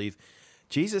doesn't believe.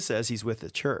 Jesus says he's with the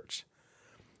church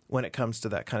when it comes to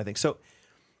that kind of thing.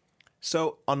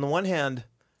 So on the one hand,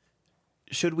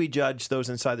 should we judge those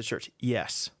inside the church?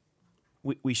 Yes,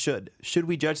 we should. Should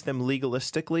we judge them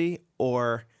legalistically,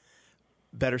 or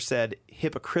better said,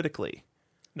 hypocritically?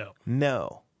 No.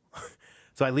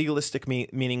 So by legalistic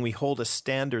meaning we hold a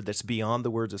standard that's beyond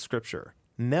the words of Scripture.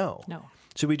 No. No.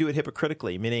 Should we do it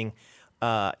hypocritically? Meaning,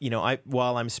 I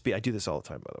do this all the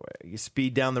time, by the way. You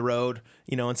speed down the road,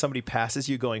 and somebody passes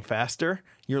you going faster.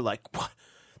 You're like, what?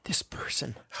 This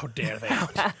person? How dare they?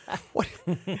 What?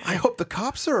 I hope the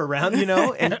cops are around, And,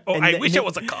 I wish I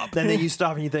was a cop. Then you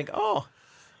stop and you think, oh,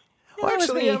 well, that was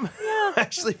actually, me. I'm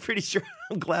actually pretty sure.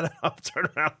 I'm glad I'll turn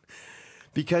around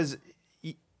because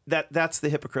that's the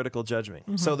hypocritical judging.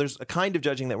 Mm-hmm. So there's a kind of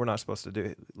judging that we're not supposed to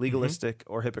do, legalistic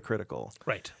Mm-hmm. or hypocritical.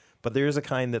 Right. But there is a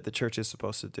kind that the church is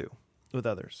supposed to do with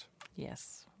others.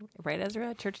 Yes. Right,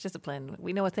 Ezra? Church discipline.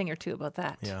 We know a thing or two about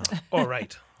that. Yeah. All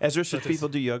right. Ezra, should people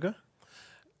do yoga?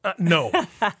 No. And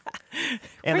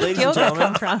Where did ladies and yoga come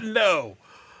gentlemen, from? No.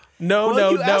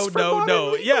 Well, you asked for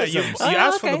modern Yeah, you legalisms.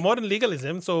 asked for the okay. modern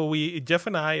legalism, so Jeff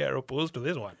and I are opposed to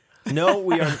this one. no,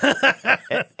 we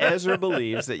are. Ezra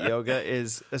believes that yoga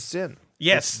is a sin.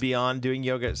 Yes. It's beyond doing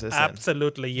yoga is a sin.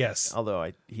 Absolutely, yes.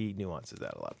 Although he nuances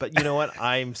that a lot. But you know what?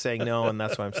 I'm saying no, and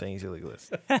that's why I'm saying he's a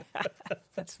legalist.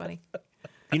 That's funny.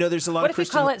 There's a lot What of if we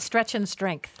Christian... call it stretch and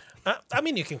strength?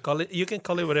 You can call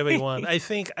it whatever you want. I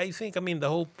think the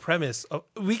whole premise of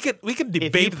we could debate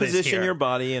If you this position here. your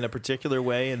body in a particular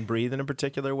way and breathe in a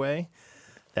particular way,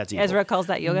 that's evil. Ezra calls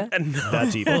that yoga.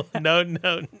 That's evil. No.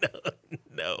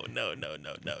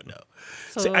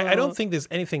 So, See, I don't think there's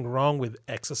anything wrong with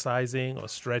exercising or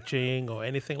stretching or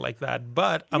anything like that.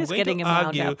 But I'm just going getting to him wound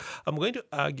argue. up. I'm going to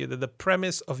argue that the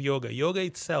premise of yoga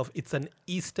itself, it's an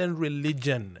Eastern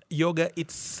religion. Yoga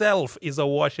itself is a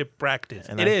worship practice.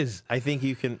 And It is. I think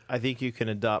you can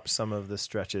adopt some of the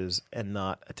stretches and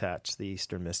not attach the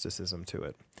Eastern mysticism to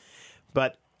it.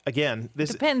 But again,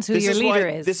 this Depends who this your is leader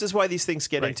why, is. This is why these things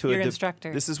get into Your a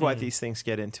instructor. This is why these things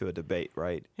get into a debate,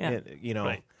 right? Yeah. And,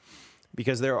 Right.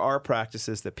 because there are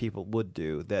practices that people would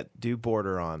do that do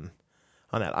border on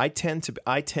that. I tend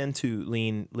to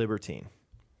lean libertine.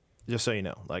 Just so you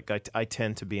know, like I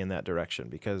tend to be in that direction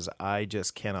because I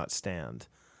just cannot stand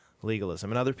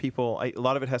legalism. And other people, a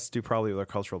lot of it has to do probably with our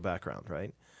cultural background,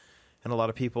 right? And a lot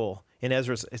of people, and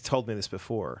Ezra's has told me this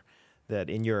before, that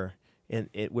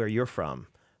where you're from,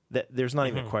 that there's not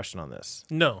even a question on this.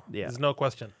 No, Yeah. there's no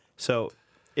question. So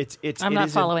it's. I'm it not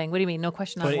is following. What do you mean? No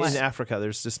question on In what? Africa,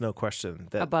 there's just no question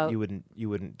that About- you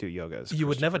wouldn't do yoga. As a You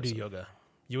would Christian never person. do yoga.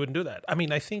 You wouldn't do that. I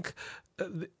mean, I think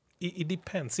it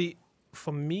depends. See,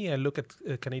 for me, I look at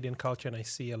Canadian culture and I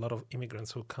see a lot of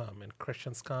immigrants who come and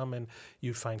Christians come, and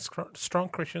you find strong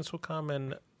Christians who come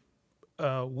and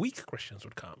weak Christians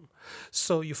would come.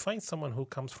 So you find someone who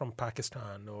comes from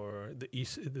Pakistan or the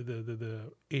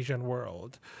Asian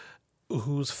world,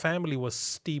 whose family was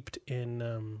steeped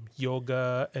in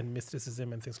yoga and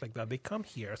mysticism and things like that. They come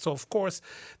here. So, of course,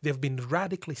 they've been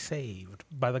radically saved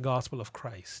by the gospel of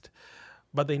Christ.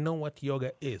 But they know what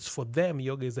yoga is. For them,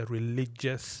 yoga is a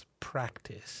religious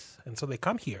practice. And so they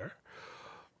come here,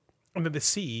 and then they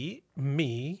see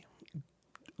me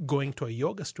going to a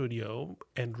yoga studio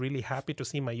and really happy to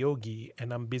see my yogi,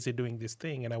 and I'm busy doing this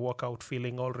thing, and I walk out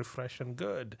feeling all refreshed and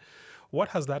good. What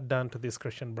has that done to this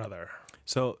Christian brother?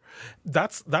 So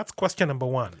That's question number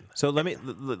one. So let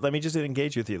me just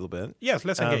engage with you a little bit. Yes,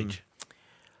 let's engage.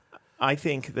 I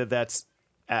think that's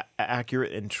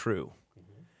accurate and true.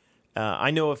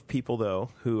 I know of people, though,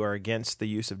 who are against the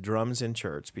use of drums in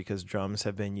church because drums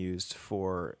have been used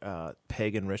for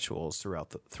pagan rituals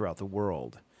throughout the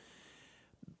world.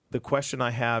 The question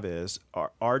I have is,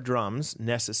 are drums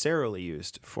necessarily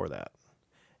used for that?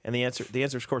 And the answer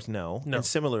is, of course, no. No. And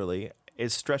similarly,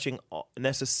 is stretching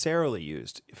necessarily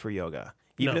used for yoga?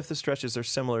 Even No. if the stretches are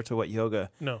similar to what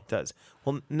yoga No. does.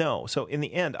 Well, no. So in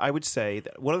the end, I would say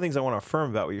that one of the things I want to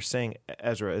affirm about what you're saying,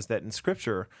 Ezra, is that in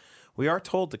Scripture, we are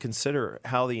told to consider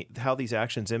how these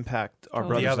actions impact our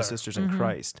brothers other. and sisters in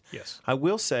Christ. Yes. I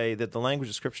will say that the language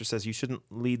of Scripture says you shouldn't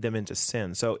lead them into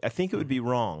sin. So I think it would be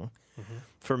wrong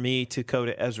for me to go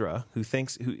to Ezra,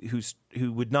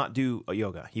 who would not do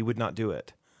yoga. He would not do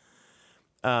it.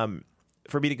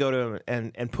 For me to go to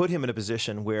him and put him in a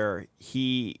position where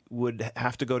he would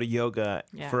have to go to yoga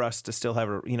for us to still have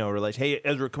a relation. Hey,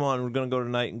 Ezra, come on, we're going to go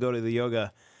tonight and go to the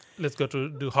yoga. Let's go to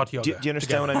do hot yoga. Do you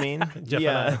understand what I mean? Jeff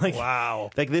and I.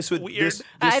 Wow. Like this would Weird.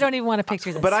 I don't even want to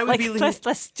picture this. But I would be leading-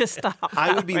 let's just stop.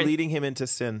 I would be Right. leading him into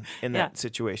sin in that Yeah.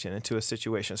 situation, into a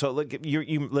situation. So look, you're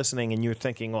listening and you're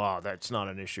thinking, "Oh, that's not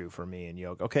an issue for me in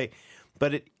yoga." Okay,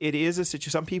 but it is a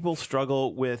situation. Some people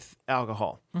struggle with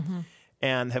alcohol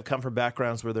and have come from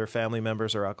backgrounds where their family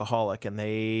members are alcoholic, and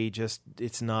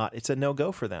it's a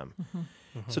no-go for them.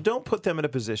 So don't put them in a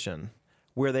position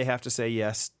where they have to say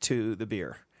yes to the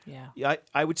beer. Yeah.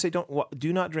 I would say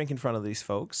do not drink in front of these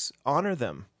folks. Honor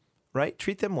them. right?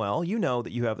 Treat them well. You know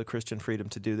that you have the Christian freedom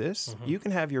to do this. You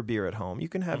can have your beer at home. You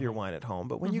can have your wine at home.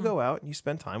 But when you go out and you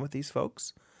spend time with these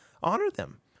folks, honor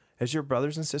them as your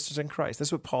brothers and sisters in Christ.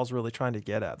 That's what Paul's really trying to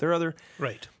get at. There are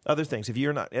other things. If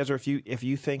you're not, Ezra, if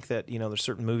you think that there's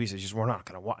certain movies that just we're not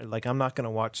going to watch, like I'm not going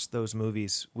to watch those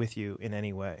movies with you in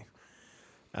any way,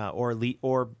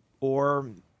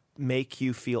 or make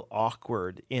you feel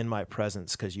awkward in my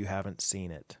presence because you haven't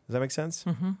seen it. Does that make sense?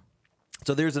 Mm-hmm.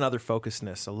 So there's another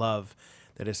focusedness, a love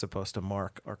that is supposed to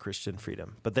mark our Christian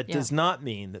freedom, but that does not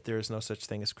mean that there is no such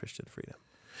thing as Christian freedom.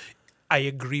 I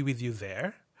agree with you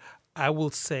there. I will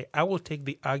take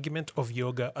the argument of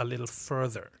yoga a little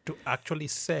further to actually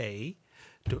say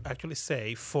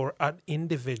for an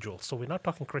individual, so we're not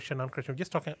talking Christian, non-Christian, we're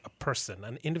just talking a person,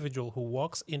 an individual who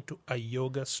walks into a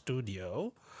yoga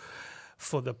studio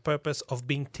for the purpose of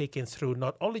being taken through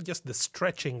not only just the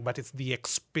stretching, but it's the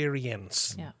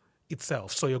experience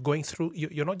itself. So you're going through,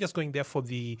 you're not just going there for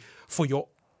your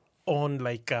own,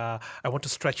 I want to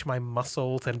stretch my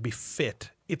muscles and be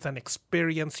fit. It's an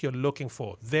experience you're looking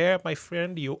for. There, my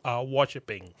friend, you are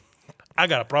worshiping. I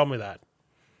got a problem with that.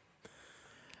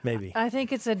 Maybe. I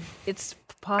think it's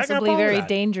possibly very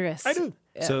dangerous. I do.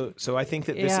 So I think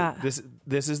that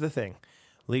this is the thing.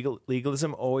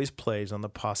 Legalism always plays on the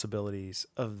possibilities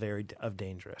of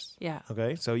dangerous. Yeah.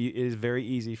 Okay. So it is very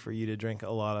easy for you to drink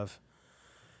a lot of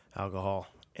alcohol,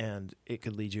 and it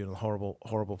could lead you in horrible,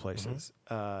 horrible places.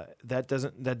 That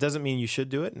doesn't mean you should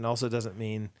do it, and also doesn't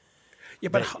mean. Yeah,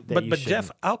 but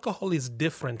Jeff, alcohol is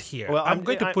different here. Well, I'm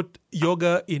going to put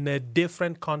yoga in a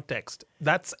different context.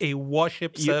 That's a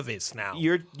worship service now.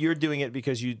 You're doing it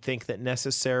because you think that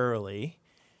necessarily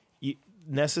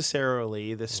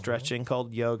the stretching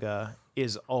called yoga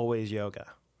is always yoga,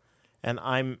 and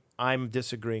I'm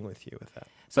disagreeing with you with that.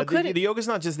 So but the yoga is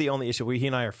not just the only issue. He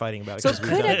and I are fighting about it. So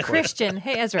could a Christian,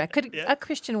 hey Ezra, could a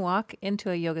Christian walk into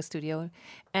a yoga studio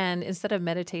and instead of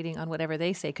meditating on whatever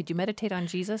they say, could you meditate on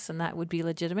Jesus and that would be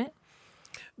legitimate?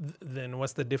 Then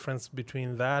what's the difference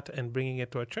between that and bringing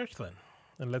it to a church then?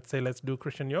 And let's do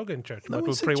Christian yoga in church, but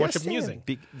we'll pray worship music.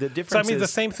 The difference so I mean, the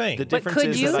same thing. The difference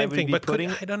is that I would be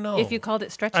putting. I don't know. If you called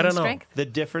it stretching strength? The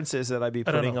difference is that I'd be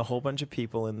putting a whole bunch of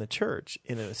people in the church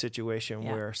in a situation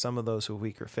where some of those with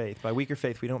weaker faith. By weaker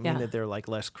faith, we don't mean that they're like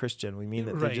less Christian. We mean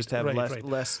that they just have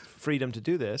less freedom to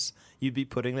do this. You'd be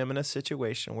putting them in a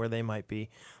situation where they might be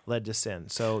led to sin.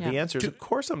 So the answer is, of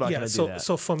course, I'm not going to do that.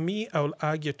 So for me, I will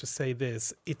argue to say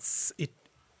this: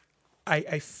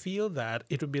 I feel that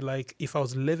it would be like if I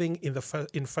was living in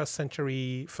first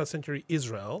century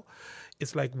Israel.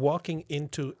 It's like walking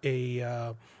into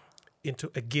a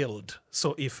guild.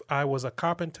 So if I was a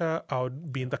carpenter, I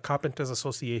would be in the Carpenters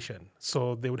Association.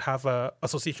 So they would have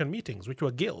association meetings, which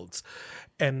were guilds.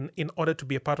 And in order to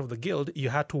be a part of the guild, you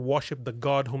had to worship the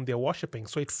god whom they're worshiping.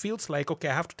 So it feels like, okay,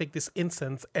 I have to take this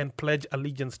incense and pledge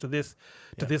allegiance to this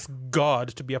god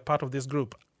to be a part of this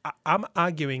group. I'm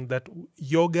arguing that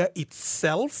yoga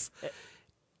itself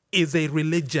is a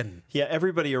religion. Yeah,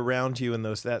 everybody around you in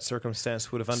that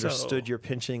circumstance would have understood you're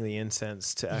pinching the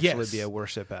incense to actually be a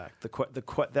worship act.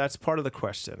 That's part of the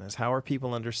question: is how are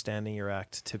people understanding your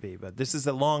act to be? But this is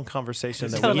a long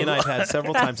conversation that we and I have had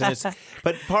several times. And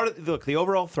the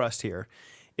overall thrust here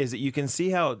is that you can see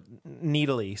how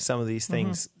needily some of these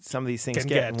things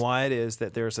get, and why it is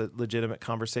that there's a legitimate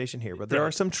conversation here. But there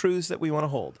are some truths that we want to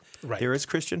hold. Right. There is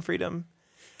Christian freedom.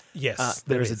 Yes.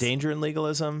 There is a danger in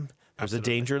legalism. There's a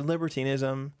danger in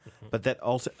libertinism. But that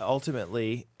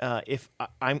ultimately, if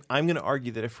I'm going to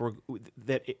argue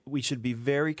that we should be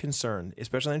very concerned,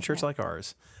 especially in a church like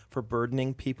ours, for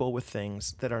burdening people with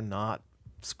things that are not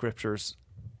Scripture's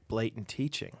blatant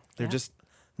teaching. They're just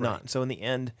not. So in the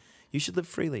end, you should live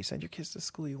freely. Send your kids to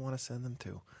school you want to send them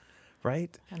to,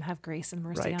 right? And have grace and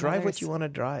mercy on drive others. what you want to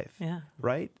drive,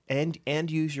 right? And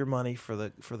use your money for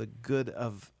the good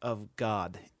of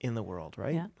God in the world,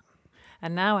 right? Yeah.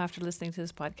 And now, after listening to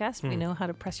this podcast, we know how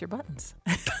to press your buttons.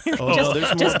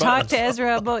 Just talk to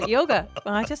Ezra about yoga.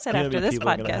 Well, I just said after this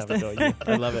podcast.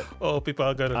 I love it. Oh, people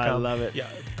are going to come. I love it. Yeah,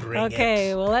 bring it.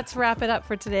 Okay, well, let's wrap it up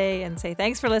for today and say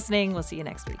thanks for listening. We'll see you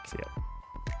next week. See ya.